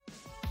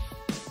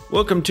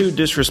Welcome to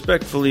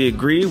Disrespectfully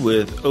Agree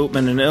with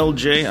Oatman and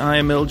LJ. I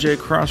am LJ.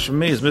 Across from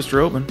me is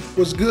Mr. Oatman.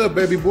 What's good,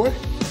 baby boy?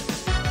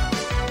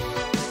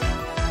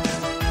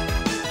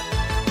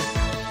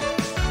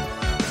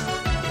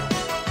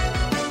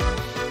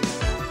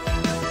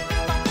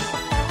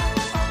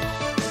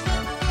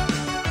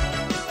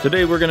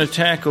 Today we're going to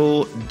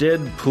tackle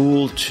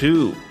Deadpool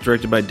 2,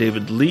 directed by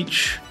David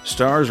Leitch.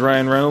 Stars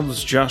Ryan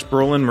Reynolds, Josh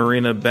Brolin,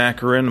 Marina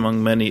Baccarin,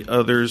 among many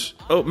others.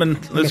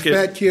 Oatman, let's get...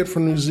 fat kid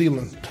from New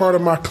Zealand. Part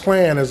of my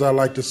clan, as I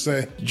like to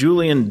say.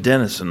 Julian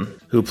Dennison,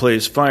 who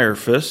plays Fire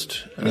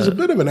Fist. He's a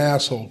bit of an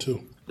asshole,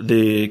 too.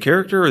 The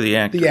character or the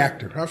actor? The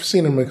actor. I've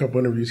seen him in a couple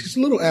interviews. He's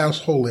a little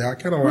assholey. I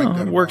kind of like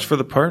that. Works for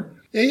the part.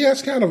 Yeah, he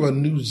has kind of a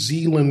New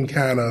Zealand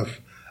kind of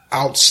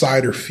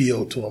outsider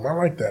feel to him. I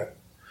like that.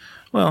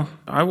 Well,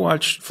 I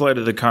watched Flight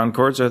of the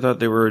Conchords. I thought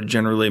they were a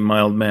generally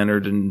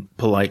mild-mannered and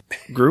polite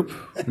group.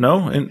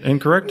 No?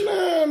 Incorrect?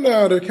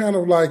 No, they're kind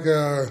of like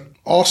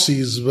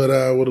Aussies,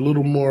 but with a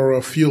little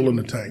more fuel in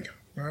the tank.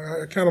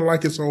 I kind of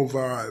like its whole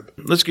vibe.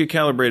 Let's get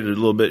calibrated a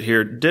little bit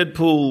here.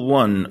 Deadpool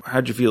 1,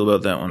 how'd you feel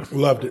about that one?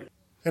 Loved it.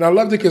 And I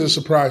loved it because it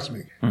surprised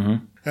me.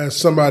 Mm-hmm. As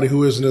somebody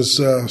who isn't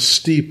as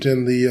steeped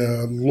in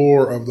the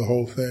lore of the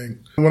whole thing.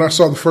 When I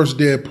saw the first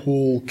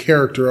Deadpool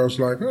character, I was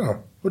like,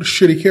 oh, what a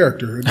shitty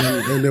character. And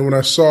then when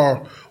I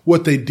saw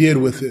what they did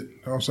with it,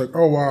 I was like,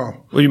 oh,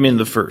 wow. What do you mean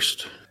the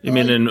first? You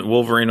mean in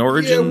Wolverine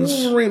Origins?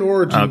 Yeah, Wolverine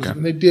Origins. Okay.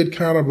 And they did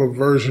kind of a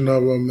version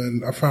of them,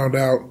 and I found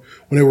out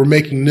when they were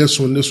making this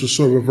one, this was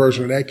sort of a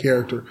version of that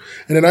character.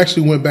 And then I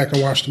actually went back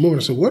and watched the movie,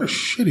 and I said, what a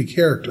shitty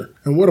character.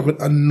 And what an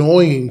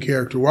annoying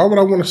character. Why would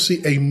I want to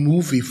see a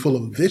movie full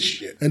of this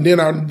shit? And then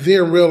I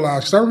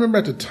realized, because I remember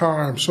at the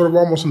time, sort of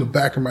almost in the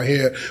back of my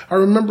head, I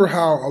remember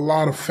how a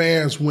lot of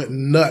fans went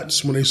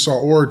nuts when they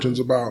saw Origins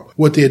about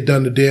what they had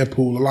done to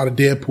Deadpool, a lot of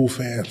Deadpool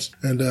fans.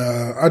 And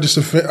I just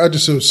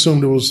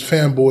assumed it was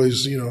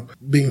fanboys,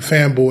 being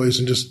fanboys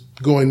and just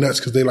going nuts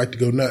because they like to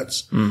go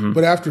nuts. Mm-hmm.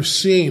 But after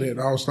seeing it,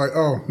 I was like,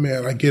 oh,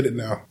 man, I get it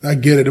now. I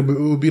get it. It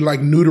would be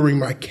like neutering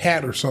my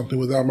cat or something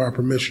without my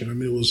permission. I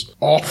mean, it was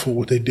awful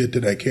what they did to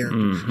that character.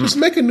 Mm-hmm. Just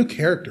make a new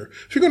character.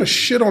 If you're going to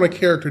shit on a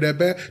character that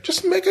bad,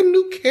 just make a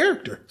new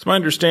character. It's my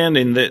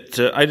understanding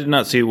that I did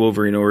not see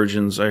Wolverine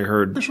Origins. I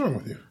heard... What's wrong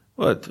with you?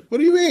 What? What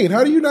do you mean?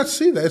 How do you not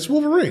see that? It's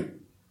Wolverine.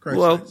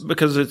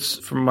 Because it's,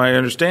 from my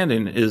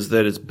understanding, is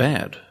that it's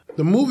bad.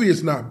 The movie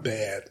is not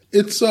bad.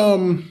 It's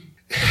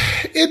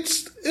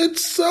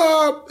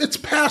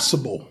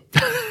passable.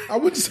 I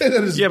wouldn't say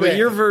that it's bad. But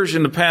your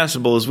version of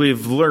passable, as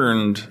we've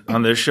learned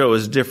on this show,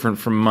 is different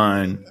from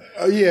mine.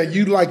 Yeah,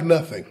 you like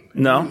nothing.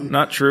 No,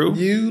 not true.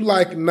 You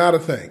like not a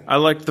thing. I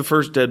liked the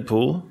first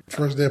Deadpool.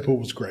 First Deadpool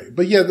was great.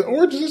 But yeah, the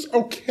Origins is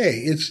okay.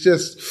 It's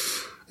just...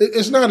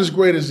 It's not as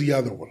great as the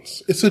other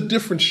ones. It's a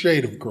different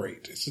shade of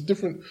great. It's a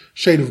different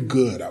shade of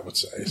good, I would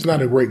say. It's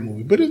not a great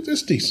movie, but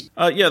it's decent.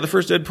 Yeah, the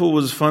first Deadpool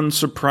was a fun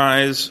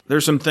surprise.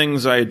 There's some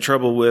things I had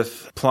trouble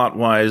with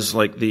plot-wise,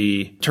 like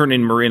the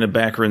turning Marina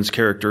Baccarin's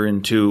character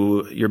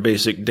into your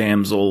basic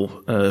damsel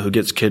who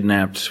gets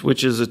kidnapped,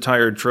 which is a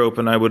tired trope,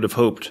 and I would have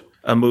hoped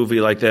a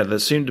movie like that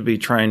seemed to be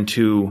trying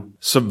to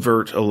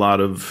subvert a lot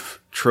of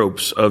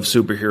tropes of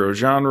superhero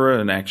genre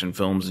and action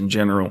films in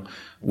general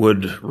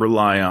would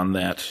rely on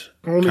that.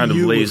 Only kind of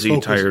lazy,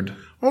 tired.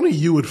 Only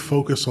you would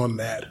focus on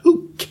that.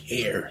 Who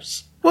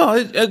cares? Well,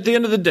 at the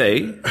end of the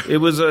day, it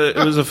was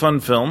a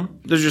fun film.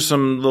 There's just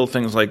some little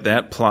things like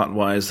that,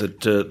 plot-wise,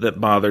 that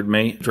bothered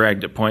me,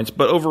 dragged at points.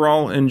 But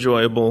overall,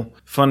 enjoyable,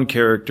 fun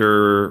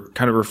character,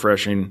 kind of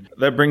refreshing.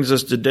 That brings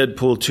us to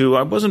Deadpool 2.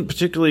 I wasn't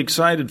particularly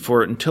excited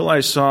for it until I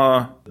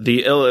saw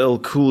the LL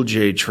Cool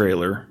J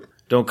trailer.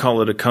 Don't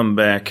call it a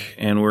comeback,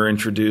 and we're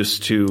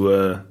introduced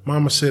to...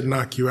 Mama said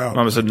knock you out.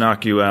 Mama said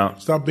knock you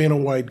out. Stop being a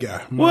white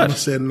guy. Mama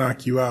said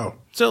knock you out.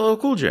 It's LL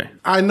Cool J.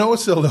 I know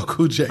it's LL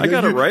Cool J. I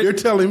got it right. You're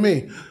telling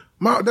me.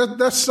 Mom,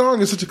 that song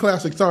is such a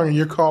classic song, and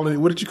you're calling it...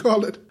 What did you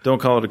call it? Don't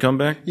call it a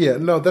comeback? Yeah,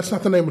 no, that's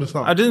not the name of the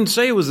song. I didn't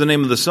say it was the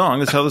name of the song.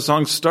 That's how the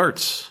song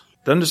starts.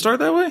 Doesn't it start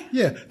that way?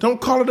 Yeah.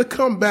 Don't call it a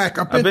comeback.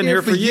 I've been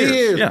here for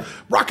years. Yeah.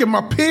 Rocking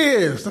my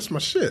peers. That's my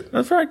shit.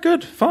 That's right.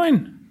 Good.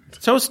 Fine.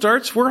 That's how it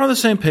starts. We're on the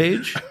same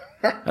page.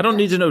 I don't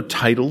need to know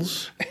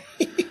titles.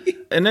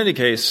 In any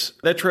case,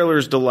 that trailer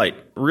is delight.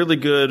 Really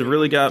good.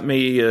 Really got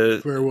me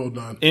very well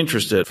done.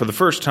 Interested for the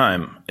first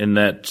time in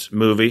that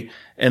movie.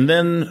 And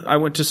then I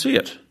went to see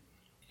it.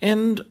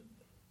 And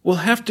we'll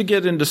have to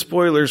get into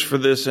spoilers for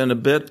this in a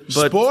bit.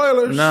 But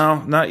spoilers?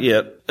 No, not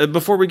yet.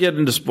 Before we get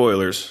into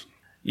spoilers,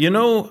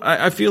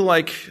 I feel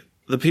like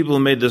the people who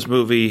made this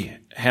movie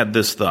had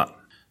this thought.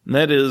 And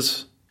that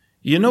is,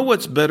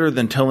 what's better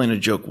than telling a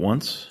joke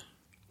once?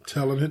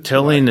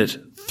 Telling it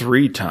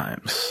 3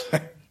 times.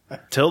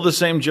 Tell the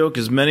same joke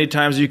as many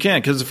times as you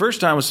can, because the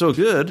first time was so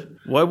good.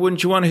 Why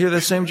wouldn't you want to hear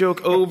that same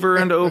joke over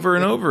and over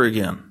and over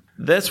again?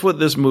 That's what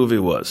this movie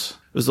was.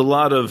 It was a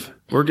lot of,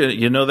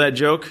 that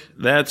joke?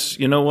 That's,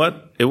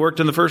 what? It worked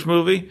in the first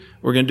movie.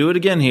 We're going to do it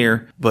again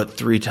here, but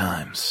 3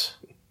 times.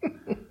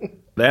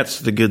 That's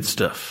the good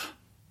stuff.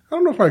 I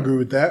don't know if I agree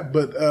with that,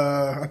 but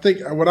I think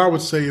what I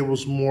would say it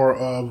was more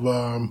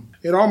of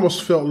it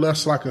almost felt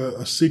less like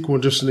a sequel,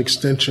 just an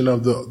extension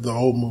of the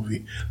old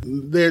movie.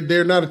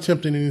 They're not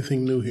attempting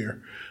anything new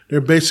here.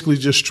 They're basically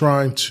just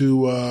trying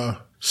to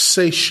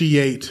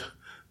satiate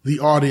the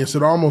audience.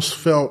 It almost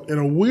felt, in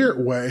a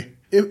weird way,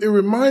 it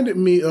reminded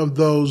me of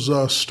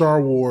those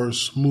Star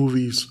Wars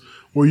movies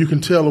where you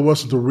can tell it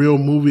wasn't the real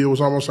movie. It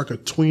was almost like a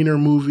tweener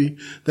movie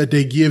that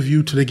they give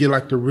you till they get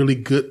like the really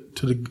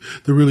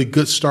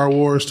good Star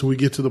Wars, till we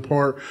get to the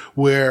part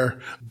where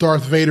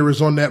Darth Vader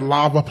is on that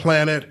lava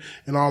planet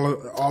and all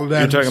of that.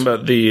 You're talking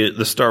about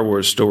the Star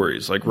Wars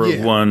stories, like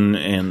Rogue One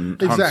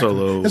and Han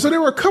Solo. And so there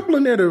were a couple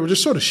in there that were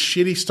just sort of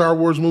shitty Star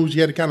Wars movies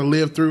you had to kind of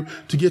live through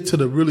to get to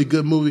the really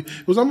good movie.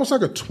 It was almost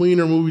like a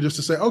tweener movie just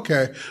to say,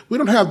 okay, we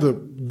don't have the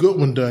good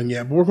one done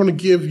yet, but we're going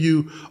to give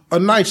you a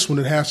nice one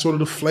that has sort of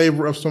the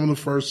flavor of some of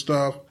the first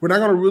stuff. We're not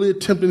going to really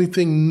attempt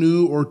anything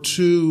new or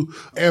too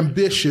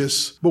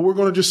ambitious, but we're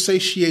going to just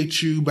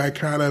satiate you by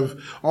kind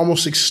of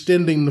almost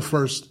extending the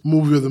first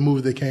movie or the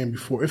movie that came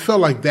before. It felt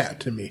like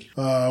that to me,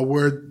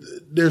 where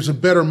there's a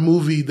better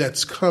movie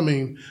that's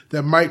coming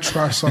that might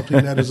try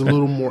something that is a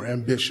little more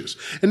ambitious.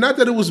 And not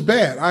that it was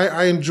bad.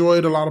 I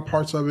enjoyed a lot of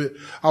parts of it.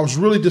 I was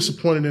really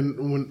disappointed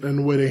in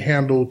the way they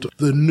handled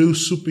the new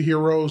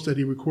superheroes that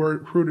he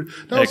recruited.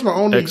 That was my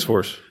only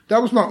X-Force.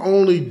 That was my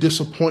only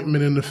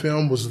disappointment in the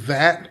film, was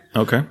that.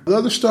 Okay. The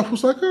other stuff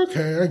was like,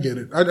 okay, I get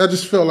it. I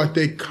just felt like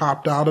they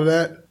copped out of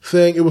that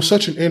thing. It was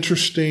such an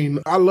interesting,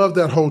 I love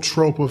that whole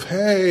trope of,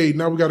 hey,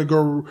 now we got to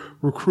go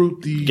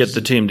recruit these. Get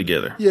the team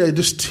together. Yeah,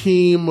 this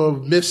team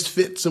of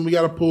misfits, and we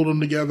got to pull them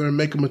together and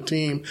make them a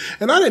team.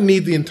 And I didn't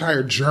need the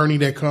entire journey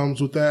that comes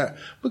with that.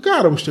 But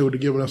God, I wish they would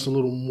have given us a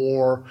little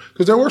more,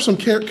 because there were some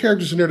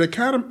characters in there that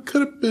kind of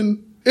could have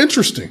been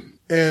interesting.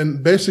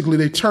 And basically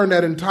they turned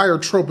that entire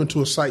trope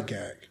into a sight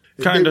gag.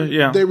 Kind of,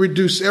 yeah. They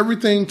reduce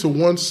everything to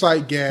one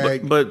sight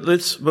gag. But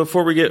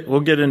we'll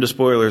get into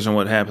spoilers and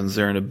what happens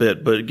there in a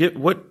bit. But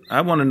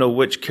I want to know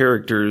which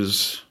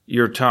characters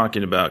you're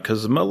talking about,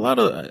 because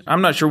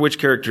I'm not sure which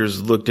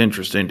characters looked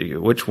interesting to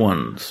you. Which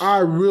ones? I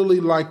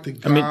really like the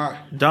guy. I mean,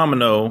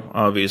 Domino,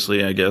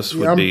 obviously, I guess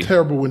would be. I'm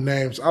terrible with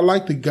names. I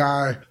like the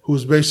guy who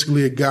was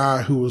basically a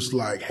guy who was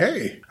like,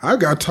 "Hey, I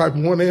got type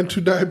 1 and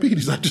 2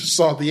 diabetes. I just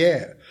saw the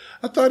ad."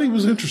 I thought he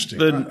was interesting.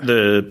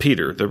 The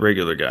Peter, the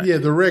regular guy. Yeah,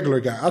 the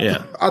regular guy.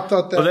 I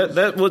thought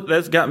that. Well,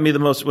 that's got me the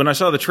most. When I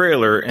saw the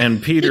trailer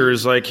and Peter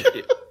is like,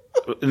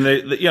 and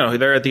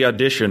they're at the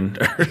audition.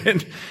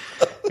 And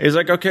he's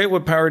like, "Okay,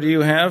 what power do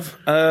you have?"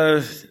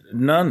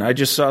 None. I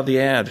just saw the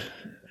ad.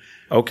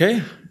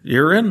 Okay,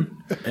 you're in.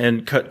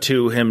 And cut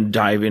to him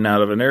diving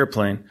out of an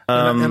airplane.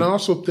 And I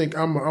also think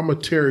I'm a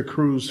Terry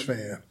Crews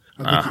fan.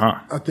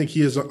 I think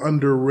he is an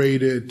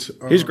underrated.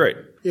 He's great.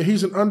 Yeah,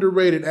 he's an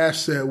underrated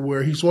asset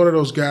where he's one of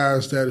those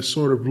guys that is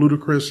sort of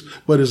ludicrous,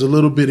 but is a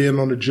little bit in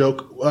on the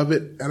joke of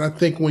it. And I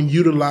think when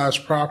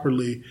utilized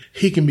properly,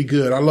 he can be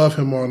good. I love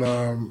him on,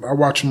 I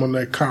watch him on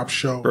that cop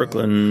show.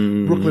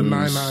 Brooklyn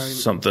Nine-Nine.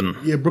 Something.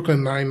 Yeah,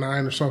 Brooklyn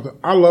Nine-Nine or something.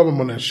 I love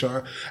him on that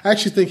show. I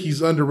actually think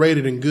he's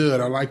underrated and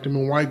good. I liked him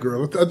in White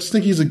Girl. I just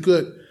think he's a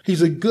good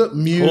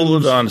muse.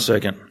 Hold on a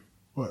second.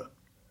 What?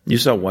 You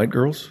saw White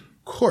Girls?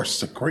 Of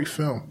course. It's a great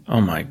film.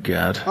 Oh my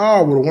God.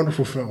 Oh, what a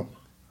wonderful film.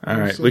 All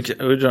right, we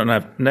don't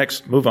have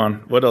next. Move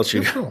on. What else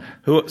you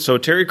got? So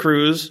Terry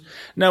Crews.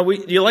 Now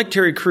you like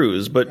Terry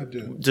Crews, but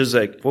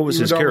what was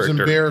his character? I was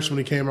embarrassed when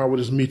he came out with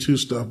his Me Too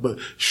stuff, but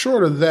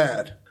short of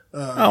that,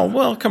 oh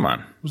well, come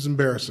on, it was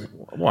embarrassing.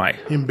 Why?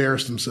 He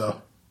embarrassed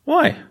himself.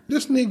 Why?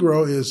 This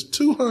Negro is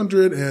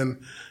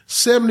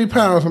 270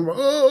 pounds. I'm like,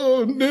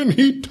 oh, didn't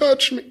he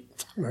touch me?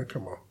 Now,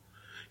 come on.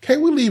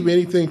 Can't we leave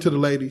anything to the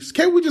ladies?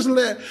 Can't we just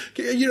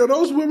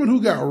those women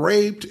who got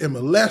raped and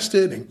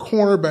molested and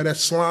cornered by that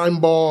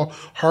slime ball,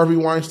 Harvey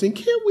Weinstein,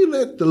 can't we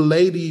let the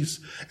ladies,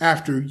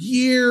 after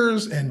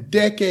years and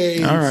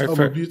decades of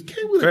abuse,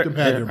 can't we let them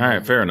have their All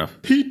right, fair enough.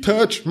 He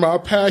touched my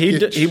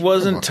package. He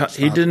wasn't,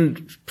 he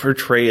didn't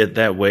portray it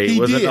that way. He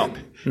did.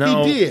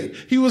 No. He did.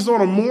 He was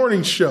on a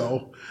morning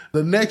show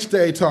the next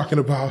day talking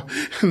about,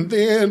 and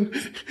then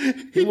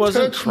he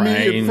wasn't touched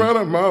crying me in front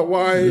of my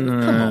wife.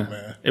 Come on,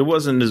 man. It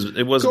wasn't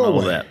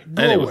all that.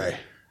 Go away.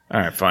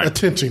 All right, fine.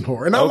 Attention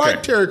whore. And I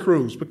like Terry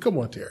Crews, but come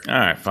on, Terry. All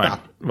right, fine.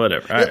 Stop.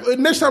 Whatever. All right.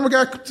 Next time a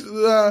guy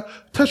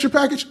touch your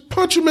package,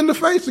 punch him in the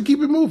face and keep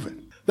it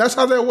moving. That's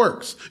how that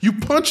works. You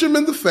punch him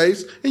in the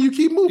face and you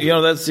keep moving.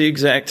 That's the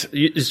exact.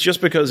 It's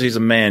just because he's a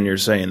man you're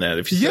saying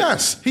that.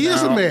 Yes, he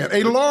is a man,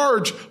 a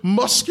large,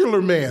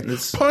 muscular man.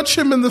 Punch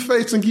him in the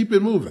face and keep it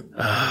moving.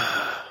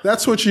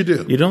 That's what you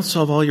do. You don't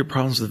solve all your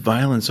problems with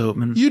violence,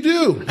 Oatman. You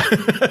do.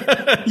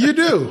 You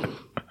do.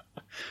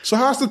 So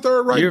how's the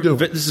Third Reich doing?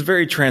 This is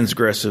very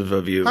transgressive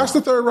of you. How's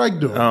the Third Reich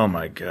doing? Oh,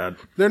 my God.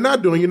 They're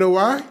not doing. You know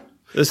why?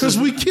 Because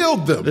we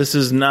killed them. This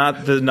is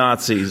not the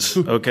Nazis,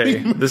 okay?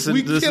 This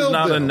is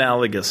not them.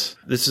 analogous.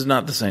 This is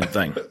not the same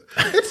thing.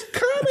 It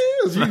kind of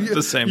is.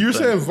 The same You're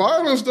thing. saying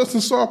violence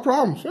doesn't solve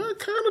problems. Well, it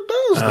kind of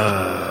does.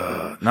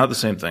 Not the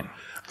same thing.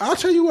 I'll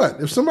tell you what,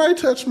 if somebody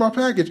touched my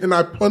package and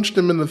I punched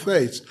them in the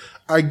face,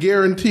 I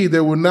guarantee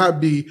there will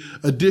not be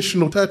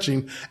additional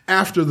touching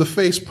after the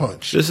face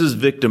punch. This is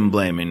victim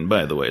blaming,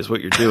 by the way, is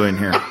what you're doing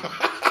here.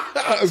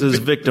 This is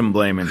victim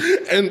blaming.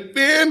 And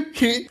then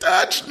he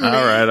touched me.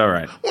 All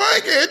right. Why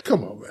can't?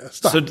 Come on, man.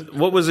 Stop. So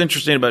what was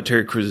interesting about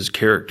Terry Crews'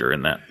 character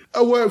in that?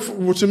 Well,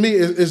 to me,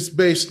 it's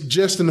based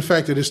just in the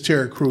fact that it's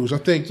Terry Crews. I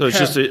think so. It's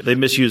just they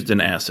misused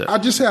an asset. I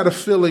just had a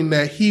feeling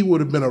that he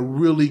would have been a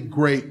really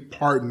great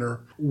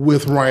partner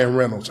with Ryan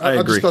Reynolds. I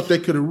agree. Just thought they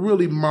could have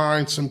really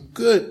mined some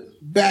good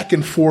back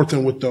and forth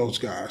and with those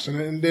guys.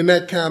 And then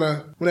that kind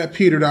of, when that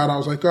petered out, I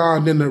was like, oh,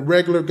 and then the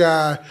regular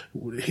guy,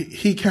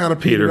 he kind of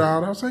petered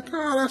out. I was like,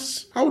 oh,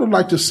 I would have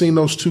liked to have seen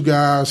those two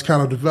guys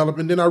kind of develop.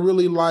 And then I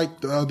really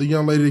liked the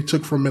young lady they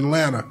took from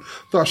Atlanta.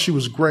 Thought she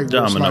was great.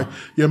 Domino. Like,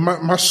 yeah, my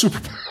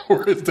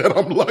superpower is that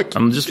I'm lucky.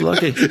 I'm just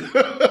lucky.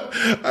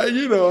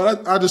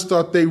 I just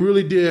thought they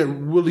really did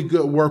really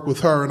good work with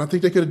her. And I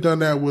think they could have done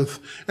that with,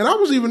 and I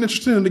was even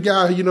interested in the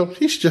guy,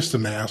 he's just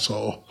an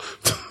asshole.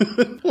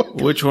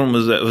 Which one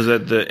was that? Was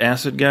that the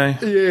acid guy?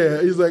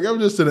 Yeah. He's like,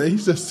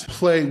 he's just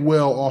played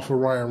well off of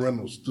Ryan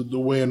Reynolds, the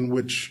way in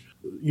which,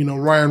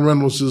 Ryan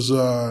Reynolds is,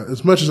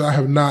 as much as I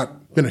have not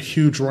been a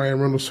huge Ryan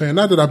Reynolds fan,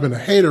 not that I've been a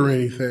hater or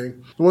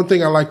anything. The one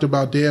thing I liked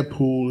about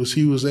Deadpool is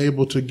he was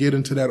able to get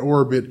into that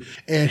orbit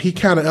and he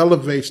kind of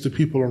elevates the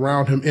people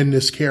around him in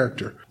this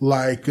character.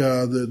 Like,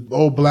 the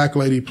old black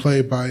lady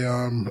played by,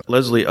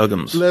 Leslie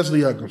Uggams.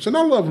 Leslie Uggams. And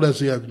I love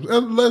Leslie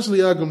Uggams. Leslie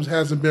Uggams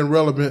hasn't been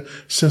relevant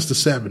since the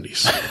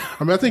 70s.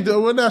 I mean, I think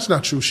that's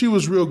not true. She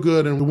was real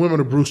good in The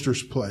Women of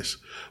Brewster's Place.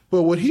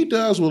 But what he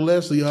does with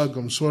Leslie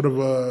Uggams, sort of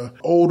a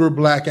older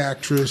black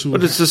actress.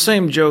 But it's the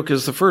same joke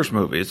as the first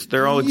movie.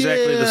 They're all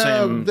exactly the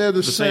same. They're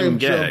the same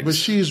gags. joke, but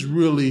she's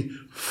really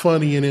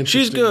funny and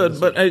interesting. She's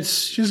good, but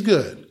she's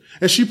good.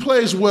 And she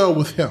plays well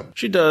with him.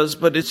 She does,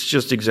 but it's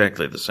just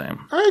exactly the same.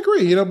 I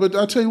agree, but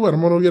I'll tell you what,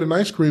 I'm going to get an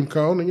ice cream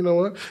cone, and you know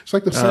what? It's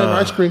like the same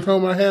ice cream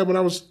cone I had when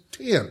I was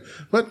 10.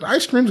 But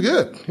ice cream's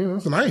good.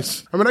 It's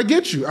nice. I mean, I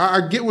get you.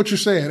 I get what you're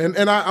saying.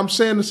 And I'm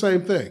saying the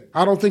same thing.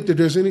 I don't think that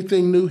there's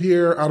anything new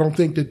here. I don't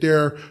think that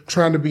they're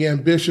trying to be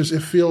ambitious.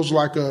 It feels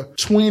like a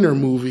tweener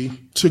movie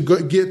to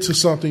get to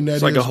something that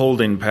it's like a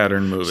holding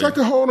pattern movie. It's like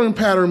a holding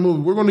pattern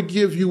movie. We're going to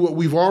give you what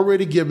we've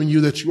already given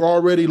you that you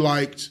already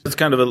liked. It's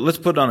kind of let's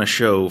put on a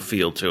show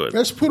feel to it.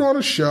 Let's put on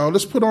a show.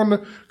 Let's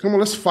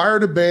fire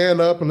the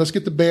band up and let's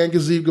get the band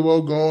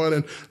gazebo going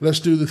and let's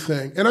do the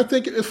thing. And I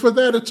think for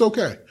that, it's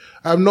okay.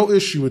 I have no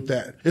issue with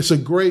that. It's a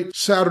great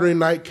Saturday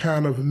night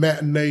kind of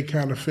matinee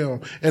kind of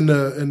film. And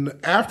the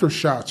after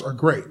shots are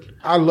great.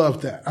 I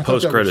love that.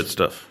 Post-credit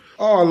stuff.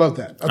 Oh, I love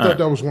that. I thought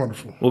that was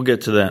wonderful. We'll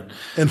get to that.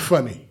 And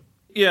funny.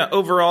 Yeah,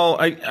 overall,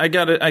 I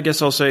got it. I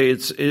guess I'll say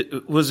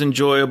it was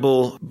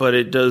enjoyable, but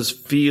it does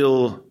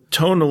feel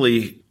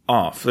tonally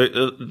off.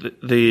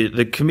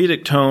 The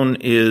comedic tone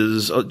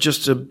is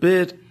just a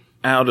bit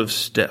out of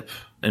step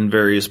in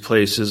various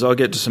places. I'll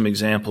get to some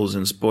examples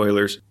and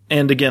spoilers.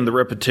 And again, the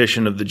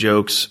repetition of the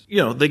jokes,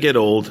 they get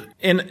old.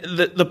 And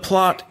the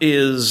plot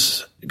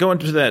is going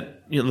to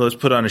that, let's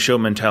put on a show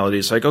mentality.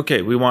 It's like,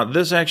 okay, we want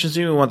this action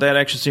scene, we want that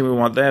action scene, we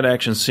want that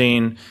action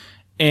scene.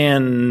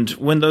 And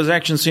when those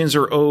action scenes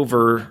are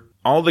over,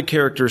 all the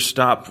characters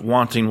stop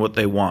wanting what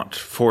they want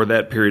for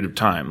that period of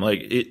time.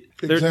 Like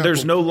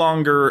there's no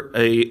longer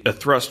a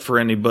thrust for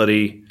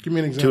anybody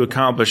to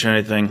accomplish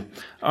anything.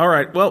 All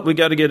right, well, we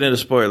got to get into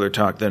spoiler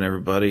talk then,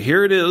 everybody.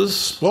 Here it is.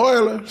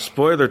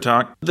 Spoiler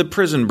talk. The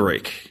prison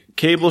break.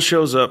 Cable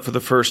shows up for the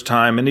first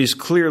time, and he's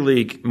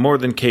clearly more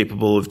than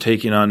capable of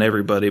taking on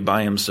everybody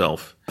by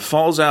himself.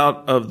 Falls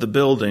out of the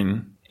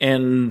building,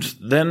 and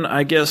then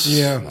I guess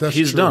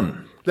he's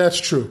done.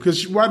 That's true.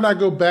 Because why not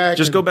go back?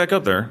 Just go back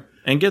up there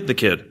and get the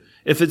kid.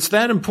 If it's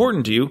that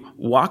important to you,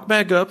 walk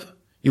back up.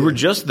 You were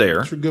just there.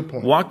 That's a good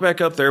point. Walk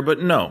back up there,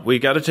 but no, we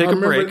got to take a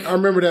break. I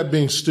remember that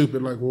being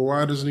stupid. Like, well,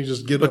 why doesn't he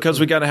just get up? Because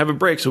we got to have a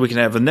break so we can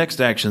have the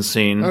next action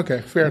scene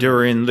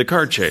during the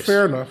car chase.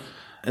 Fair enough.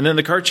 And then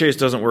the car chase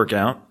doesn't work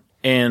out,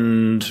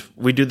 and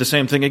we do the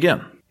same thing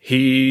again.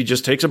 He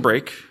just takes a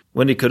break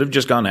when he could have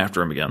just gone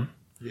after him again.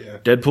 Yeah.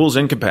 Deadpool's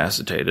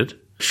incapacitated.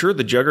 Sure,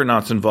 the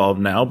Juggernaut's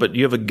involved now, but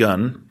you have a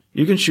gun.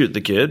 You can shoot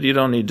the kid. You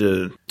don't need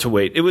to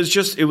wait. It was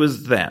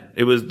that.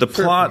 It was the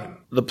plot. Point.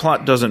 The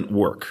plot doesn't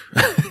work.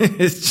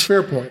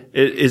 Fair point.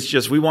 It's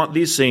just we want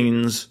these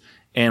scenes,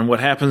 and what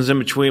happens in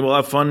between, we'll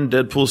have fun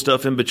Deadpool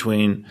stuff in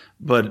between,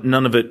 but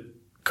none of it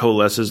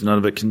coalesces, none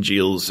of it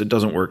congeals. It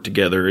doesn't work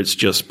together. It's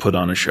just put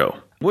on a show.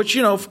 Which,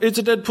 it's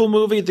a Deadpool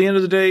movie. At the end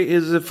of the day,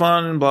 is it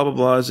fun and blah, blah,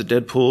 blah. Is it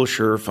Deadpool?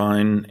 Sure,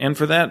 fine. And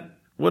for that,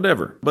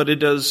 whatever. But it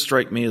does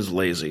strike me as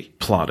lazy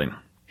plotting.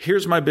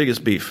 Here's my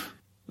biggest beef.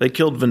 They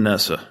killed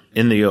Vanessa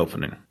in the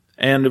opening.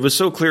 And it was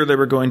so clear they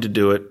were going to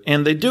do it.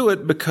 And they do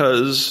it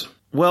because,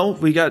 well,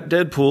 we got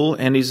Deadpool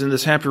and he's in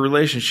this happy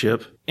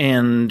relationship.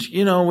 And,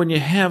 when you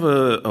have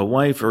a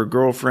wife or a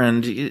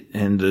girlfriend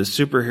and a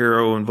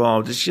superhero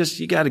involved, it's just,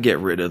 you got to get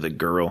rid of the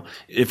girl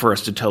for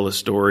us to tell a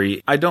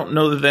story. I don't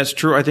know that that's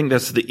true. I think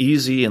that's the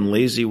easy and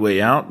lazy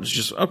way out. It's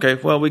just, okay,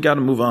 well, we got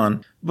to move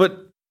on.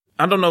 But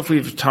I don't know if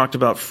we've talked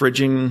about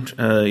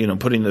fridging,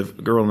 putting the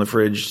girl in the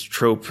fridge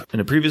trope in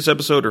a previous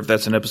episode, or if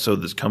that's an episode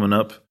that's coming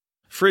up.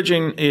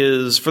 Fridging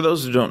is, for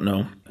those who don't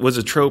know, was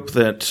a trope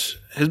that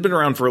has been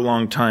around for a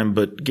long time,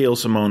 but Gail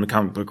Simone, a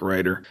comic book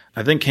writer,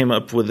 I think came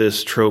up with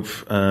this trope,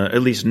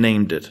 at least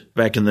named it,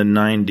 back in the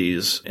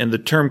 90s. And the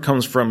term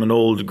comes from an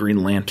old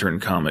Green Lantern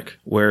comic,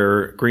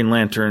 where Green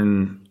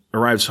Lantern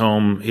arrives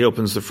home, he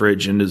opens the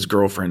fridge, and his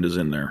girlfriend is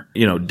in there,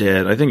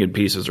 dead. I think in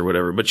pieces or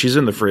whatever, but she's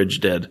in the fridge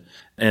dead.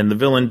 And the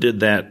villain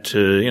did that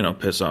to,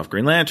 piss off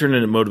Green Lantern,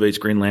 and it motivates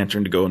Green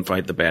Lantern to go and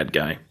fight the bad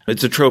guy.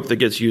 It's a trope that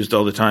gets used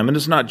all the time, and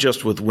it's not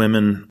just with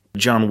women.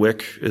 John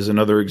Wick is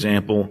another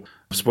example.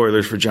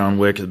 Spoilers for John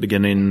Wick. At the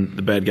beginning,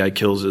 the bad guy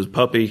kills his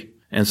puppy,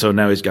 and so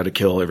now he's got to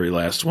kill every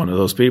last one of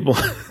those people.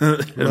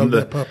 Love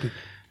that puppy.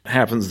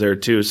 Happens there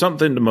too.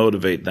 Something to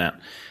motivate that.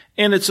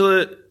 And it's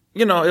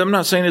I'm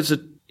not saying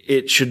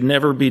it should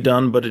never be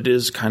done, but it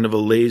is kind of a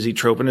lazy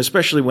trope. And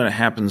especially when it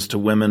happens to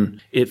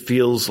women, it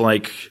feels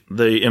like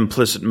the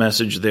implicit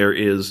message there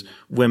is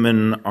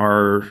women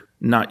are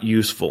not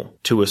useful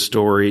to a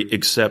story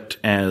except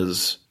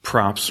as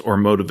props or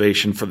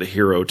motivation for the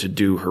hero to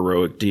do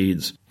heroic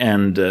deeds.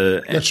 And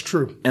that's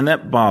true. And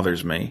that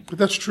bothers me. But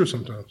that's true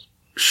sometimes.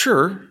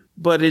 Sure,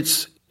 but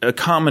it's a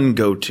common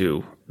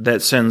go-to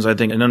that sends, I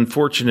think, an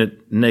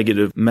unfortunate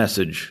negative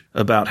message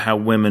about how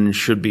women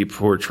should be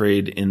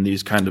portrayed in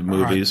these kind of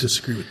movies. I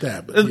disagree with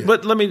that. But, yeah.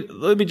 But let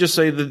me just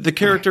say that the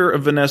character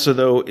of Vanessa,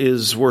 though,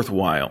 is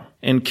worthwhile.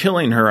 And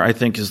killing her, I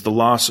think, is the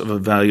loss of a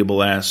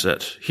valuable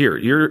asset. Here,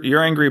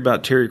 you're angry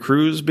about Terry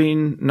Crews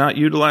being not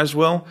utilized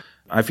well.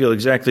 I feel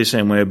exactly the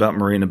same way about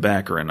Marina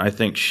Baccarin. I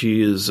think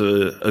she is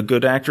a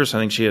good actress. I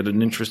think she had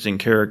an interesting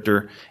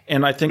character.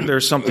 And I think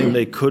there's something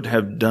they could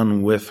have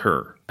done with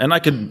her. And I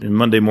could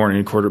Monday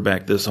morning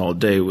quarterback this all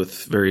day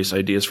with various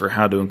ideas for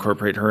how to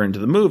incorporate her into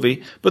the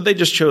movie, but they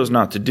just chose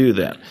not to do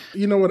that.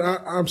 You know what?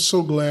 I'm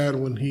so glad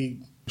when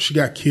she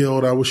got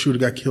killed. I wish she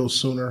would have got killed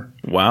sooner.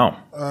 Wow.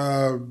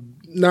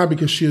 Not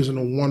because she isn't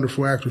a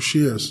wonderful actress. She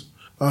is.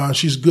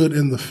 She's good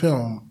in the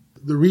film.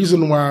 The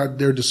reason why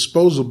they're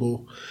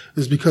disposable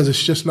is because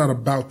it's just not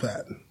about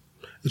that.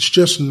 It's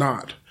just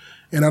not.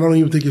 And I don't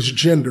even think it's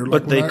gender.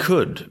 But they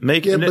could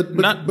make it.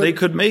 They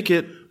could make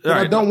it. But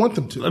I don't want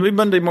them to. Let me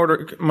Monday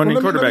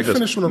quarterback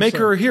this. Make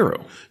her a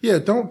hero. Yeah,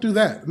 don't do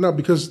that. No,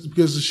 because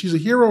she's a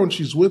hero and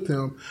she's with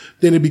him,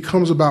 then it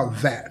becomes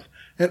about that.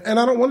 And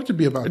I don't want it to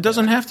be about that. It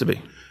doesn't have to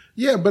be.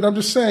 Yeah, but I'm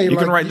just saying. You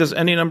can write this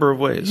any number of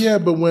ways. Yeah,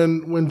 but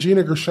when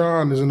Gina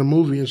Gershon is in a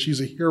movie and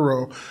she's a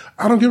hero,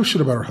 I don't give a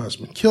shit about her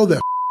husband. Kill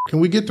that. Can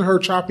we get to her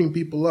chopping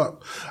people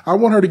up? I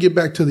want her to get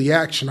back to the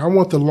action. I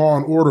want the Law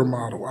and Order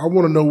model. I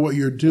want to know what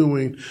you're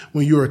doing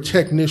when you're a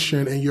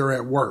technician and you're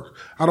at work.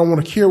 I don't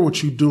want to care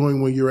what you're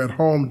doing when you're at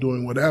home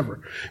doing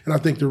whatever. And I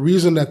think the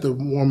reason that the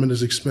woman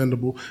is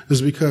expendable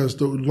is because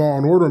the Law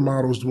and Order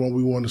model is the one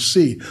we want to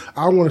see.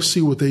 I want to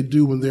see what they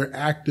do when they're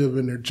active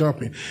and they're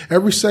jumping.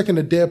 Every second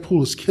that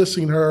Deadpool is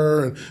kissing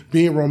her and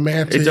being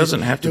romantic. It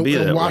doesn't have to be that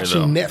way, though.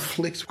 Watching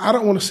Netflix. I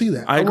don't want to see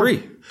that. I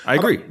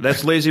agree.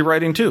 That's lazy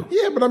writing too.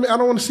 Yeah, but I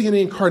don't want to see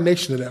any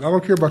incarnation of that. I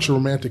don't care about your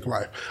romantic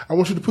life. I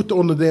want you to put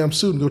on the damn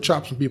suit and go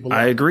chop some people up.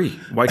 I agree.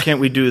 Why can't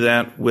we do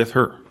that with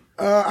her?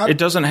 It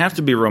doesn't have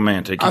to be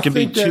romantic. It can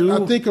be two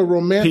I think a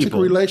romantic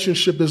people.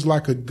 Relationship is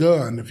like a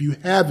gun. If you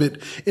have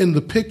it in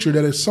the picture,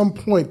 that at some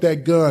point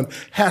that gun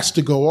has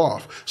to go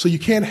off. So you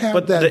can't have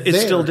that there. It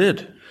still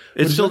did.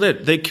 It still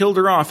did. They killed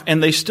her off,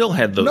 and they still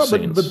had those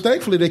scenes. But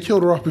thankfully they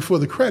killed her off before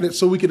the credits,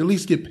 so we could at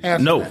least get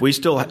past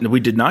that. We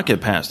did not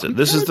get past it.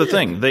 This is the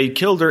thing. They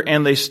killed her,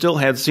 and they still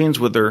had scenes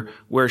with her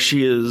where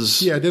she is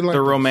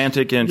the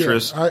romantic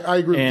interest. Yeah, I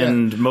agree with that.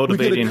 And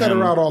motivating him. We could have cut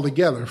her out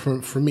altogether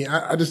for me.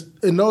 I just,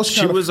 in those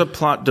She was a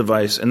plot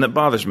device, and that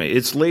bothers me.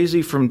 It's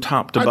lazy from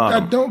top to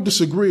bottom. I don't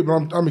disagree,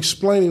 but I'm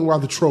explaining why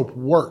the trope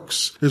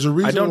works. There's a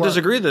reason I don't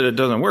disagree that it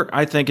doesn't work.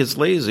 I think it's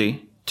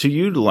lazy to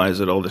utilize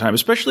it all the time,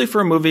 especially for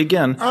a movie,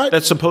 again,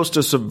 that's supposed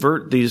to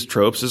subvert these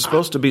tropes. It's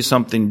supposed to be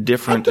something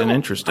different and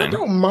interesting. I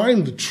don't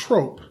mind the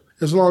trope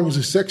as long as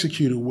it's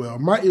executed well.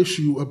 My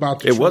issue about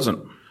the trope. It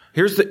wasn't.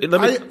 Here's the,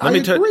 I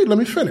agree. Let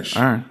me finish.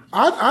 All right.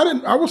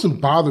 I wasn't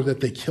bothered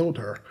that they killed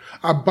her.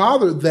 I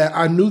bothered that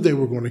I knew they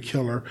were going to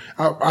kill her.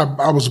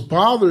 I was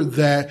bothered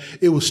that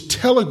it was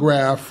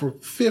telegraphed for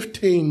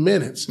 15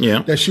 minutes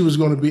that she was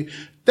going to be.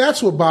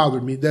 That's what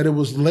bothered me, that it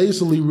was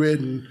lazily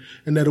written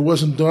and that it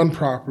wasn't done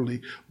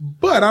properly.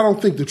 But I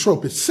don't think the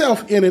trope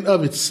itself, in and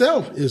of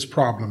itself, is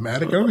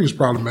problematic. I don't think it's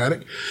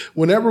problematic.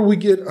 Whenever we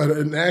get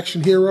an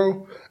action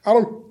hero, I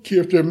don't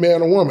care if they're a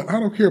man or woman. I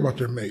don't care about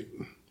their mate.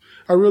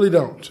 I really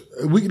don't.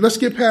 Let's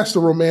get past the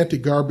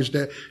romantic garbage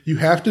that you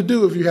have to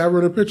do if you have her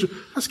in a picture.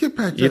 Let's get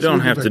past that. You don't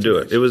have to do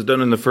it. It was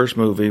done in the first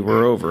movie.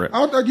 We're over it.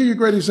 I'll give you a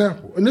great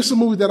example. And this is a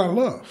movie that I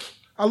love.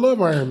 I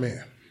love Iron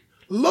Man.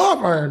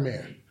 Love Iron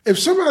Man. If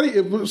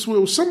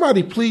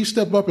somebody please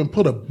step up and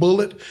put a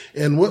bullet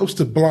in, what was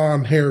the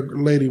blonde haired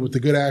lady with the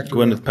good actor?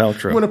 Gwyneth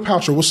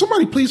Paltrow. Will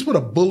somebody please put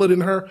a bullet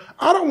in her?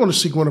 I don't want to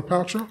see Gwyneth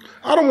Paltrow.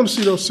 I don't want to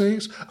see those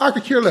scenes. I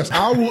could care less.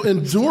 I will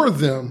endure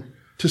them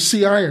to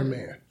see Iron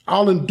Man.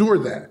 I'll endure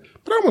that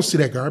But I don't want to see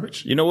that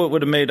garbage. You know what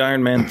would have made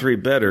Iron Man 3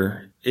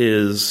 better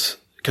is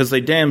because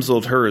they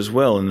damseled her as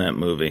well in that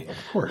movie. Of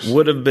course.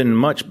 Would have been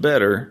much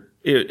better.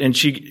 And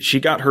she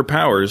got her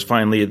powers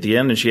finally at the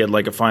end, and she had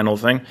like a final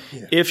thing.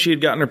 Yeah. If she had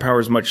gotten her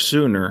powers much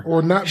sooner.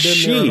 Or not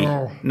been there at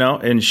all. No,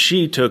 and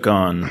she took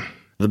on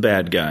the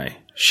bad guy.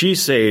 She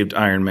saved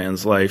Iron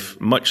Man's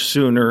life much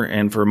sooner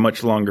and for a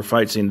much longer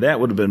fight scene. That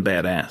would have been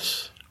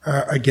badass.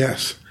 I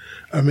guess.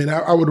 I mean,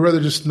 I would rather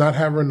just not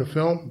have her in the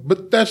film,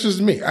 but that's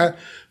just me.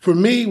 For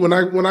me, when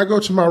I go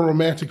to my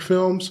romantic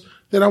films,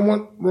 then I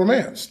want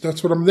romance.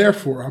 That's what I'm there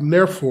for. I'm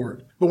there for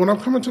it. But when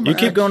I'm coming to my You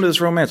keep going to this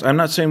romance. I'm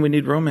not saying we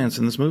need romance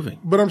in this movie.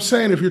 But I'm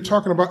saying if you're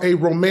talking about a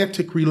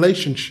romantic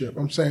relationship,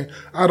 I'm saying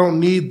I don't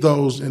need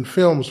those in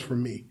films for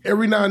me.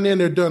 Every now and then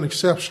they're done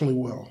exceptionally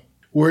well,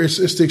 where it's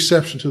the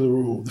exception to the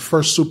rule. The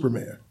first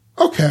Superman.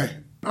 Okay.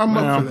 I'm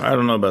up for that. I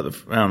don't know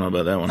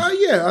about that one.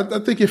 I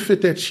think it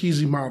fit that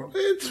cheesy model.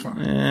 It's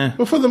fine.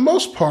 But for the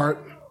most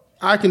part,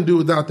 I can do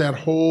without that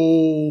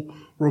whole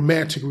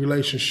romantic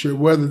relationship,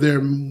 whether they're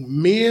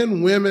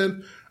men,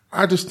 women.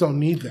 I just don't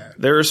need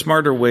that. There are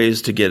smarter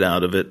ways to get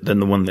out of it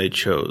than the one they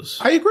chose.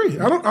 I agree.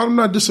 I'm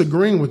not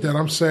disagreeing with that.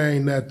 I'm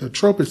saying that the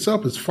trope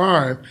itself is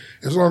fine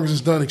as long as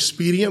it's done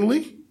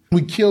expediently.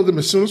 We kill them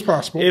as soon as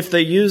possible. If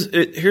they use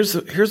it, here's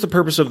the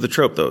purpose of the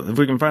trope, though. If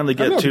we can finally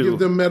get to give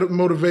them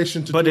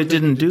motivation to. But it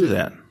didn't do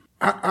that.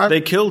 They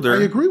killed her.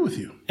 I agree with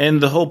you.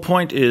 And the whole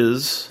point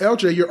is...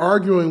 LJ, you're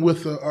arguing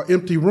with an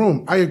empty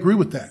room. I agree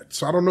with that.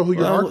 So I don't know who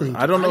you're arguing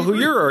with. I don't know who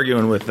you're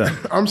arguing with then.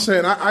 I'm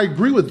saying I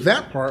agree with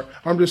that part.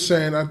 I'm just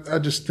saying I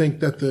just think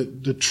that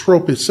the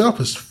trope itself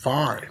is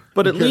fine.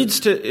 But it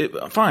leads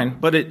to... fine.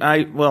 But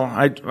all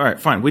right,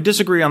 fine. We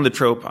disagree on the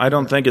trope. I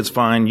don't think it's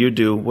fine. You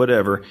do.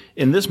 Whatever.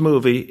 In this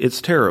movie, it's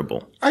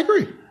terrible. I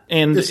agree.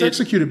 And it's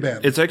executed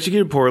badly. It's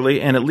executed poorly,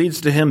 and it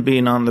leads to him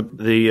being on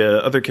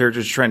the other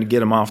characters trying to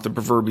get him off the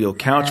proverbial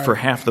couch for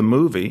half the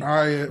movie,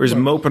 where he's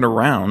moping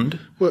around.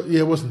 Well, yeah,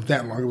 it wasn't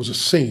that long. It was a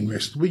scene,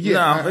 basically.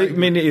 Yeah, I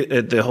mean,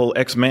 at the whole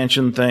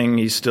X-Mansion thing,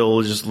 he's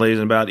still just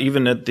lazing about.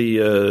 Even at the,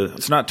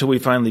 it's not till we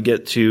finally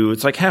get to,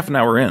 it's like half an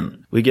hour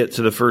in, we get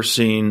to the first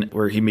scene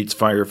where he meets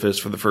Fire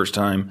Fist for the first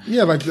time.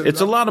 Yeah, like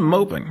it's a lot of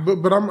moping.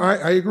 But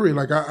I agree.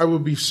 Like I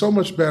would be so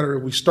much better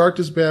if we start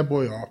this bad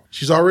boy off.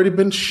 She's already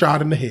been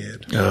shot in the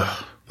head.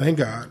 Ugh. Thank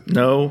God.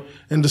 No.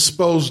 And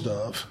disposed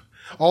of.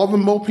 All the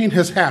moping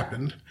has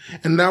happened,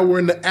 and now we're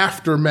in the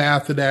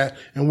aftermath of that,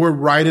 and we're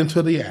right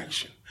into the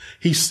action.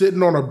 He's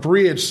sitting on a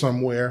bridge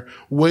somewhere,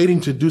 waiting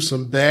to do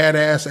some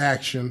badass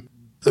action.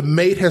 The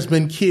mate has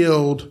been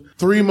killed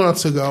 3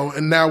 months ago,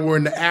 and now we're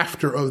in the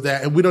after of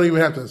that, and we don't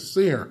even have to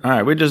see her. All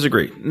right, we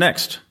disagree.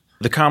 Next,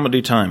 the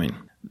comedy timing.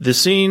 The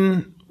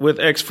scene with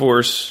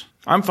X-Force,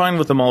 I'm fine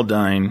with them all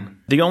dying.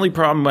 The only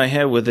problem I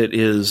have with it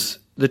is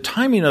the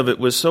timing of it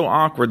was so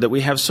awkward that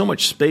we have so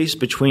much space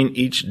between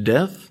each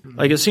death.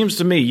 Like, it seems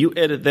to me you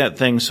edit that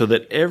thing so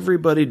that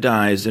everybody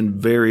dies in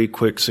very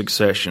quick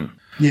succession.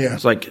 Yeah.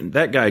 It's like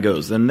that guy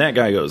goes, then that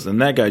guy goes, then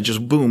that guy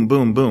just boom,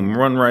 boom, boom,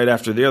 run right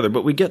after the other.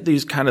 But we get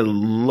these kind of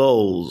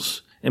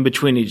lulls in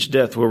between each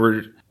death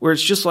where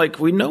it's just like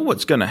we know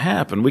what's going to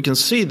happen. We can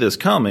see this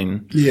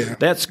coming. Yeah.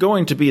 That's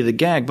going to be the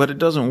gag, but it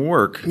doesn't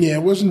work. Yeah,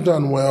 it wasn't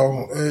done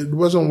well. It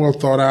wasn't well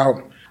thought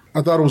out.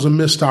 I thought it was a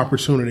missed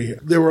opportunity.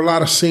 There were a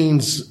lot of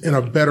scenes in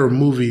a better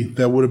movie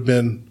that would have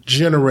been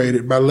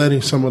generated by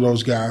letting some of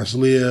those guys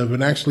live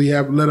and actually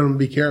let them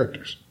be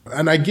characters.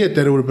 And I get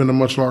that it would have been a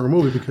much longer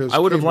movie because I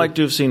would have liked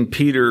to have seen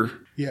Peter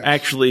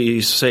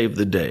actually save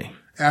the day.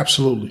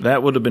 Absolutely.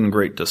 That would have been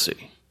great to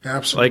see.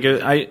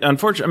 Absolutely. I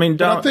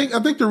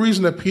think the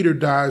reason that Peter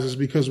dies is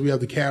because we have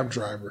the cab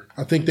driver.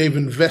 I think they've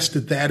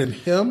invested that in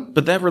him.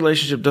 But that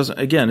relationship doesn't,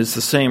 again, it's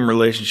the same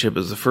relationship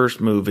as the first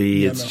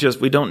movie.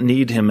 Just, we don't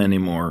need him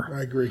anymore.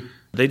 I agree.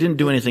 They didn't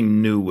do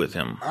anything new with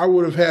him. I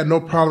would have had no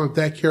problem if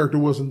that character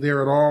wasn't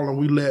there at all and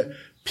we let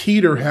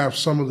Peter have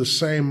some of the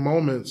same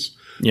moments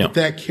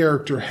that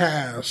character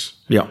has.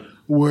 Yeah.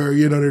 Where,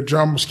 the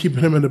drama's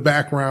keeping him in the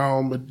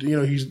background, but,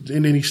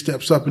 and then he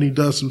steps up and he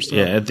does some stuff.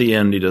 Yeah, at the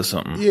end he does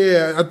something.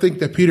 Yeah, I think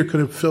that Peter could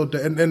have felt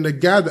that. And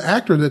the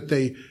actor that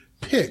they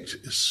picked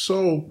is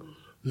so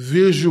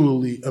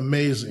visually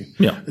amazing.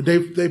 Yeah.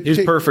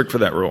 He's perfect for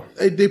that role.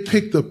 They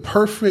picked the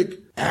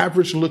perfect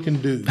average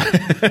looking dude.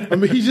 I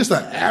mean, he's just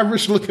an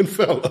average looking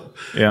fella.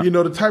 Yeah.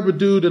 The type of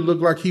dude that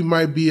looked like he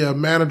might be a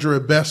manager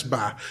at Best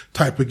Buy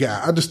type of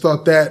guy. I just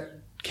thought that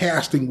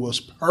casting was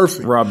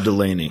perfect. Rob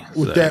Delaney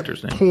with that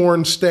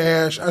porn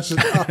stash. I said,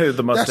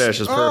 the mustache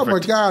is perfect. Oh my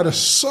God, it's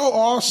so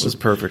awesome. It's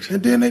perfect.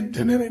 And then they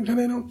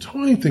don't do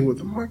anything with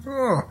him. I'm like,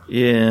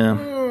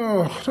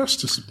 that's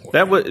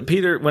disappointing.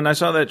 Peter. When I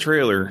saw that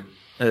trailer,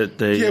 when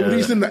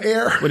he's in the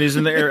air. When he's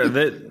in the air,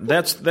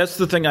 that's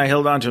the thing I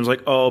held on to. I was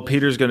like, oh,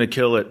 Peter's going to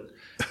kill it.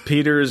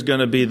 Peter is going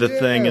to be the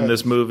thing in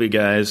this movie,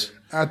 guys.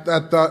 I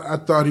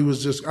thought he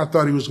was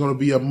going to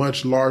be a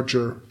much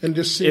larger and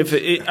just see.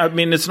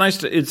 It's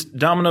nice it's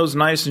Domino's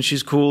nice and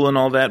she's cool and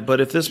all that,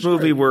 but if this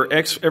movie were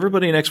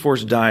everybody in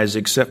X-Force dies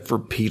except for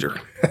Peter,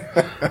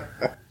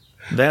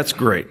 that's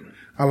great.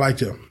 I liked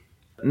him.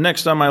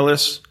 Next on my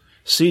list,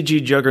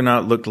 CG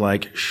Juggernaut looked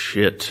like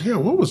shit. Yeah,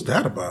 what was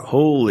that about?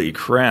 Holy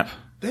crap.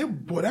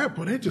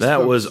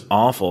 That was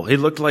awful. He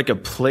looked like a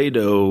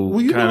Play-Doh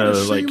kind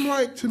of like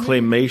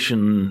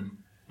claymation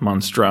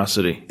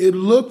monstrosity. It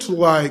looked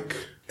like,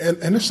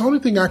 and it's the only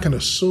thing I can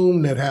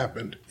assume that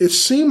happened. It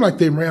seemed like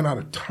they ran out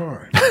of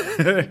time.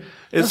 I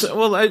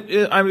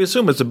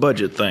assume it's a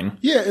budget thing.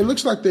 Yeah, it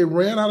looks like they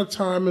ran out of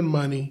time and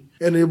money,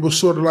 and it was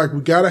sort of like,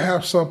 we got to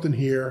have something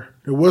here.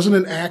 There wasn't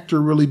an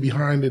actor really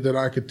behind it that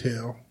I could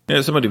tell.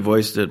 Yeah, somebody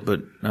voiced it,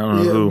 but I don't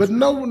know who. But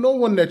no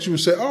one that you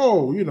would say,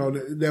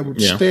 that would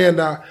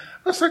stand out.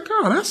 I was like,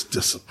 oh, that's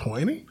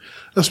disappointing.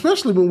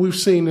 Especially when we've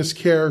seen this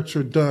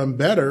character done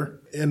better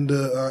in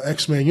the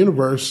X-Men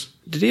universe.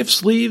 Did he have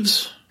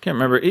sleeves? Can't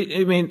remember.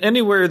 I mean,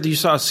 anywhere that you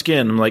saw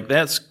skin, I'm like,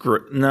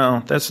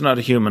 no, that's not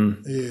a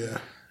human. Yeah.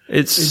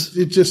 It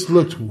just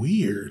looked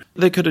weird.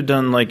 They could have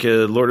done like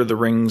a Lord of the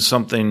Rings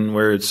something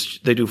where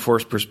they do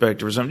forced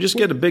perspective or something. Just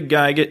get a big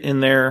guy in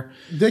there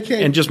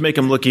and just make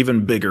him look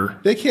even bigger.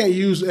 They can't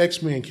use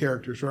X-Men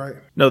characters, right?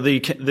 No,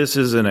 this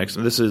is an X.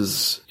 This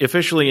is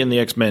officially in the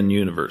X-Men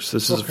universe.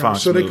 This is a Fox movie.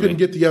 So they movie. couldn't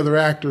get the other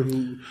actor,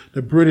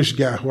 the British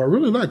guy, who I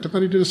really liked. I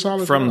thought he did a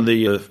solid from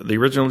job. the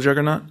original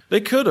Juggernaut.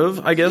 They could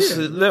have. I guess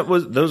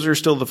those are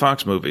still the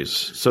Fox movies.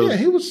 So yeah,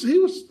 he was.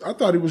 I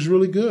thought he was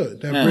really good.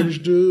 That British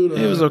dude.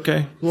 He was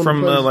okay.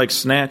 From like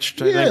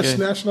Snatched. Yeah,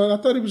 Snatched. I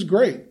thought he was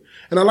great,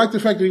 and I liked the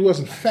fact that he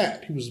wasn't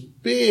fat. He was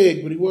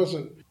big, but he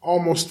wasn't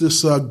almost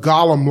this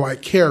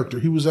Gollum-like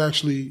character. He was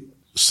actually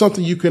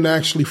something you can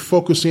actually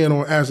focus in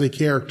on as a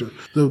character.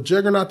 The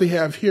Juggernaut they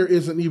have here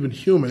isn't even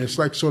human. It's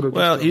like sort of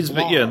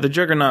the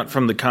Juggernaut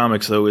from the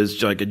comics though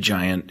is like a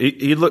giant.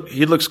 He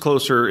looks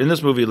closer in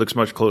this movie. He looks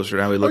much closer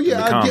to how he looked in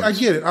the comics. I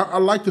get it. I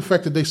like the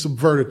fact that they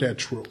subverted that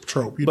trope.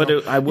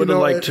 I would have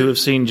liked to have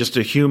seen just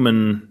a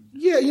human.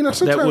 Yeah,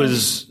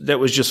 sometimes that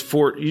was just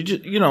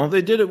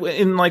they did it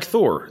in like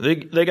Thor. They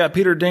got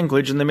Peter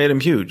Dinklage and they made him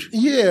huge.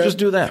 Yeah, just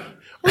do that.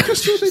 Or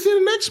just do what they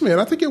did in X-Men.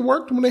 I think it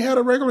worked when they had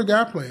a regular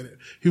guy playing it.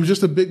 He was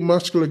just a big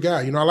muscular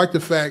guy. I like the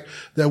fact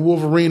that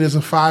Wolverine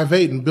isn't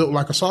 5'8" and built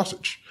like a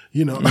sausage.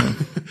 In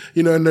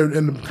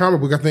the comic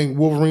book, I think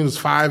Wolverine is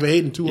 5'8"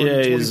 and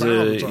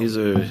 220 pounds.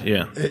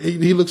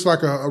 He looks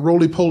like a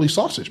roly-poly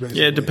sausage,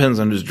 basically. Yeah, it depends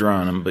on who's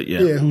drawing him, but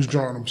yeah. Yeah, who's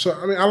drawing him. So,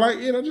 I mean, I like,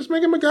 just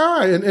make him a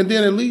guy. And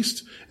then at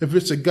least if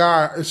it's a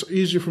guy, it's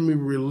easier for me to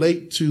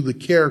relate to the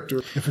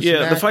character. If it's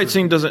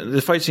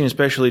the fight scene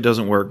especially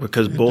doesn't work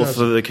because both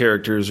of the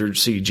characters are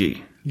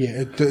CG.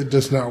 Yeah, it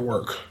does not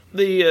work.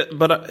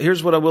 But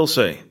here's what I will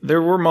say.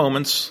 There were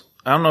moments,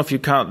 I don't know if you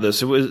caught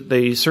this.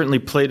 They certainly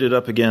played it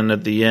up again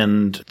at the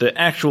end. The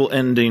actual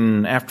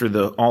ending after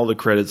all the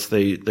credits,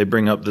 they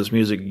bring up this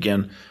music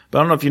again. But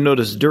I don't know if you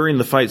noticed during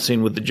the fight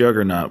scene with the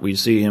Juggernaut, we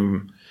see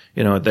him,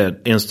 at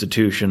that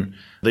institution.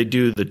 They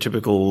do the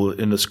typical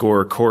in the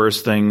score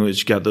chorus thing,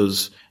 which got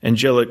those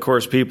angelic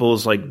chorus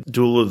peoples like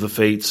Duel of the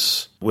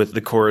Fates with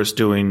the chorus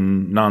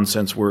doing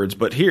nonsense words.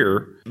 But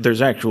here,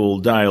 there's actual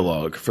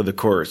dialogue for the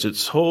chorus.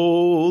 It's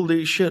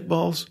holy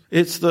shitballs.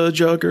 It's the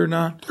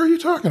Juggernaut. What are you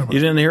talking about? You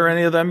didn't hear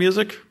any of that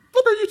music?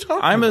 What are you talking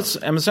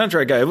about? I'm a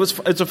soundtrack guy.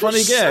 It's a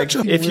funny gag.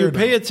 If you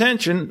pay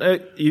attention,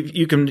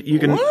 you can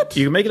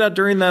make it out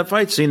during that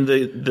fight scene.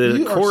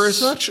 The chorus.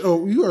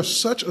 You are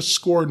such a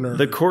score nerd.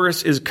 The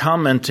chorus is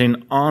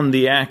commenting on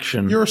the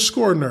action. You're a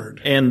score nerd,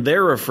 and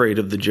they're afraid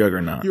of the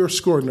Juggernaut. You're a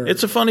score nerd.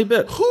 It's a funny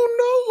bit. Who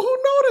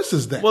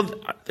notices that? Well,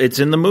 it's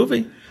in the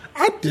movie.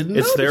 I didn't.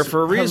 It's there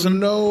for a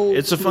reason.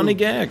 It's a funny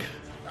gag.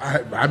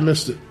 I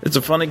missed it. It's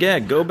a funny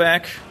gag. Go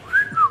back.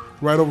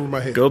 Right over my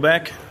head. Go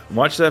back.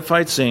 Watch that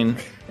fight scene.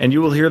 And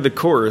you will hear the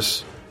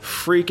chorus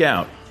freak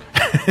out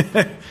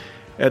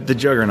at the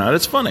Juggernaut.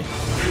 It's funny. You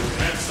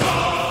can't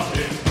stop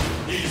him.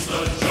 He's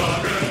the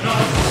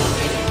Juggernaut.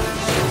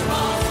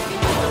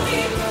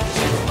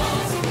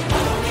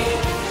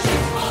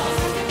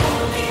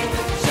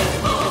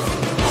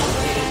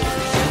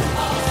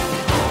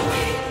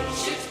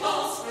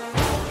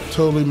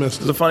 Totally missed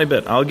it. It's a funny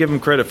bit. I'll give him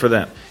credit for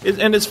that.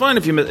 And it's fine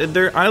if you miss it.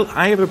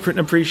 I have an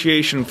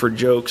appreciation for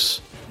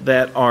jokes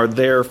that are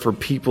there for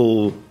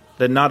people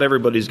that not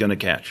everybody's going to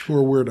catch. Who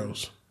are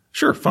weirdos.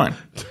 Sure, fine.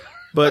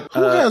 But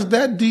who has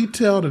that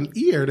detailed an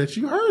ear that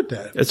you heard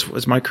that?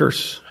 It's my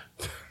curse.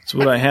 It's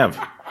what I have.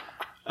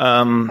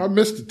 I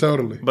missed it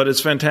totally. But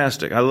it's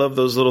fantastic. I love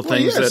those little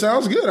things. Yeah, it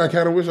sounds good. I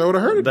kind of wish I would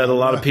have heard it. That a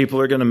lot of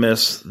people are going to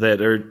miss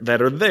that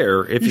are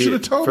there. If you should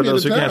have told me at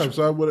the time,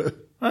 so I would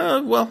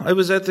have. Well, it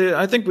was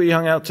I think we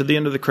hung out to the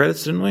end of the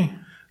credits, didn't we?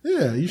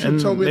 Yeah, you should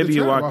have told me at the time. Maybe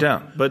you walked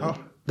out. But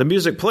the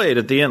music played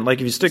at the end. Like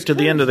if you stick to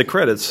the end of the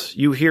credits,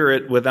 you hear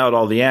it without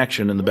all the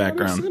action in the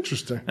background. That's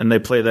interesting. And they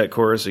play that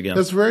chorus again.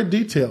 That's very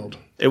detailed.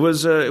 It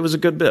was a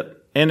good bit.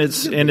 And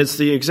it's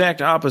the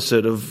exact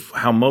opposite of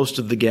how most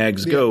of the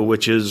gags go,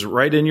 which is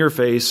right in your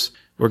face.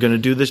 We're going to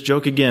do this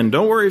joke again.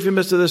 Don't worry if you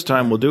missed it this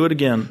time. We'll do it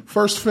again.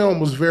 First film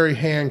was very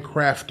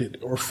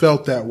handcrafted, or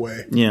felt that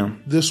way. Yeah.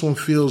 This one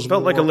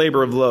felt like a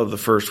labor of love, the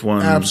first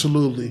one.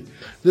 Absolutely.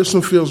 This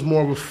one feels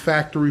more of a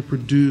factory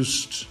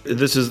produced.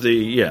 This is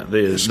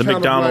the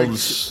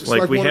McDonald's,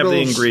 like we have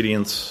the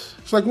ingredients.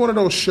 It's like one of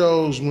those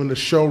shows when the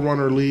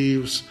showrunner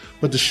leaves,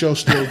 but the show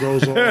still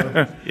goes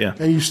on. Yeah.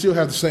 And you still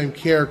have the same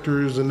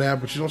characters and that,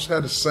 but you don't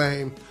have the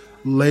same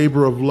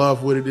labor of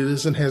love with it. It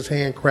isn't as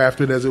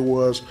handcrafted as it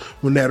was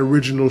when that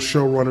original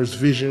showrunner's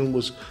vision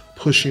was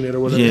pushing it or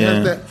whatever. It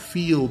has that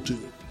feel to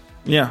it.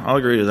 Yeah, I'll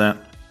agree to that.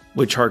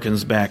 Which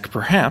harkens back,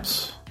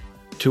 perhaps,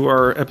 to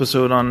our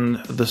episode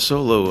on the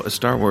Solo, a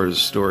Star Wars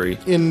story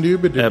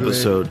Indubitably.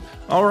 episode.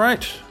 All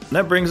right.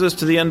 That brings us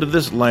to the end of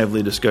this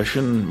lively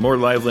discussion. More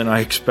lively than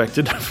I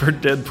expected for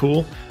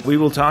Deadpool. We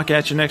will talk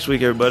at you next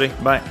week, everybody.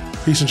 Bye.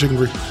 Peace and chicken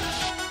grease.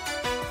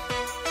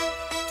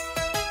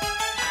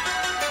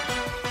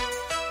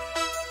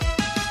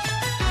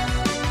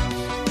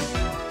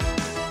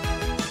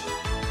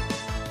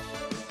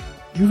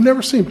 You've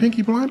never seen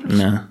Pinky Blinders?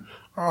 Nah.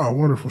 Oh,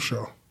 wonderful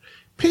show.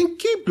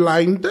 Pinky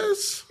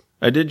Blinders?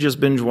 I did just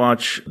binge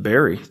watch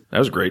Barry. That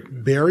was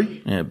great.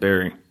 Barry? Yeah,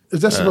 Barry.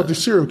 Is that about the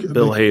serial killer?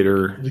 Bill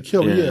Hader. The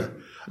killer, yeah.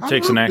 I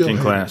Takes an love Bill acting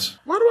Hader. class.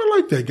 Why do I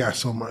like that guy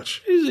so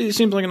much? He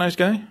seems like a nice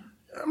guy.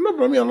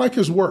 I like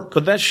his work.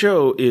 But that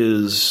show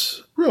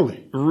is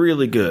Really?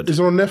 really good. Is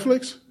it on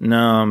Netflix? No,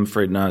 I'm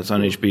afraid not. It's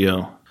on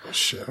HBO. Oh,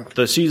 shit.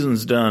 The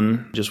season's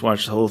done. Just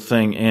watched the whole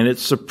thing, and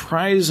it's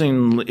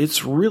surprising.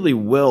 It's really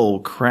well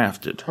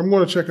crafted. I'm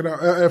going to check it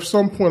out. At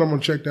some point, I'm going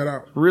to check that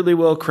out. Really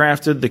well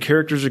crafted. The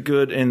characters are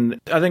good,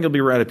 and I think it'll be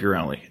right up your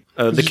alley.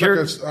 The He's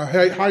character, like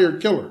a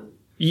hired killer.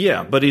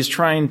 yeah, but he's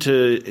trying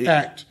to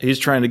Act. He's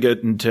trying to get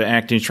into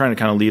acting. He's trying to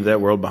kind of leave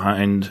that world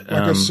behind.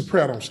 Like a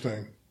Sopranos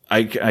thing.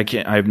 I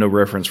can't. I have no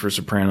reference for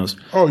Sopranos.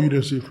 Oh, you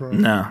didn't see it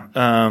from? No.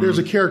 There's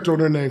a character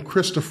there named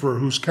Christopher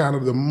who's kind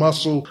of the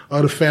muscle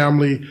of the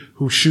family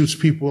who shoots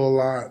people a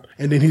lot.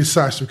 And then he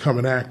decides to become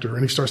an actor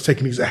and he starts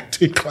taking these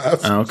acting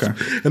classes. Oh, okay.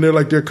 And there are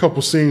a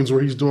couple scenes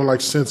where he's doing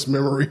like sense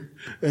memory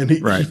and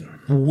he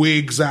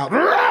wigs out.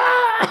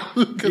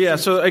 Yeah,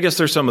 so I guess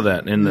there's some of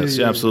that in this,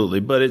 Yeah. absolutely.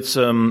 But it's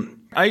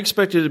I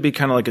expected it to be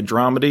kind of like a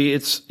dramedy.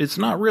 It's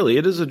not really.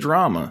 It is a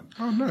drama.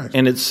 Oh, nice.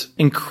 And it's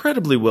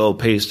incredibly well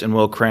paced and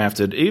well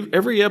crafted.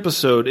 Every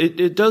episode,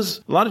 it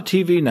does a lot of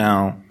TV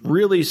now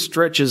really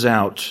stretches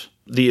out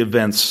the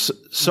events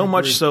so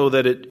much so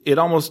that it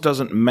almost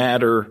doesn't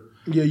matter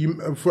Yeah,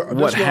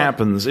 what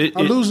happens. I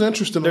lose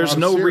interest in a There's lot of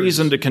no series.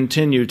 reason to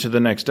continue to the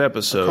next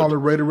episode. Call it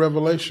Rated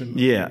Revelation.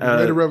 Yeah,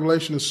 Rated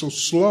Revelation is so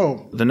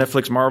slow. The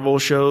Netflix Marvel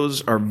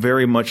shows are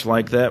very much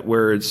like that,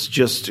 where it's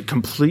just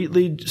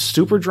completely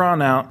super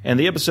drawn out, and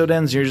the episode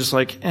ends, and you're just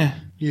like,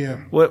 Yeah.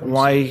 what?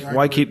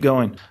 Why keep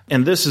going?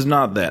 And this is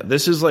not that.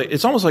 This is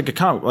it's almost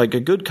like like a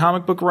good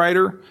comic book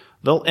writer.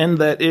 They'll end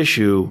that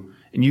issue,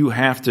 and you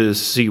have to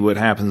see what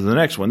happens in the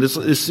next one. This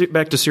is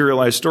back to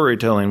serialized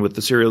storytelling with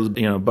the serial,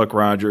 Buck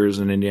Rogers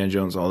and Indiana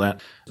Jones, all that.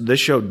 This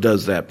show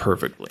does that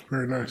perfectly.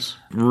 Very nice.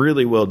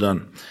 Really well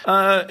done.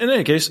 In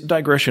any case,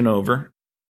 digression over.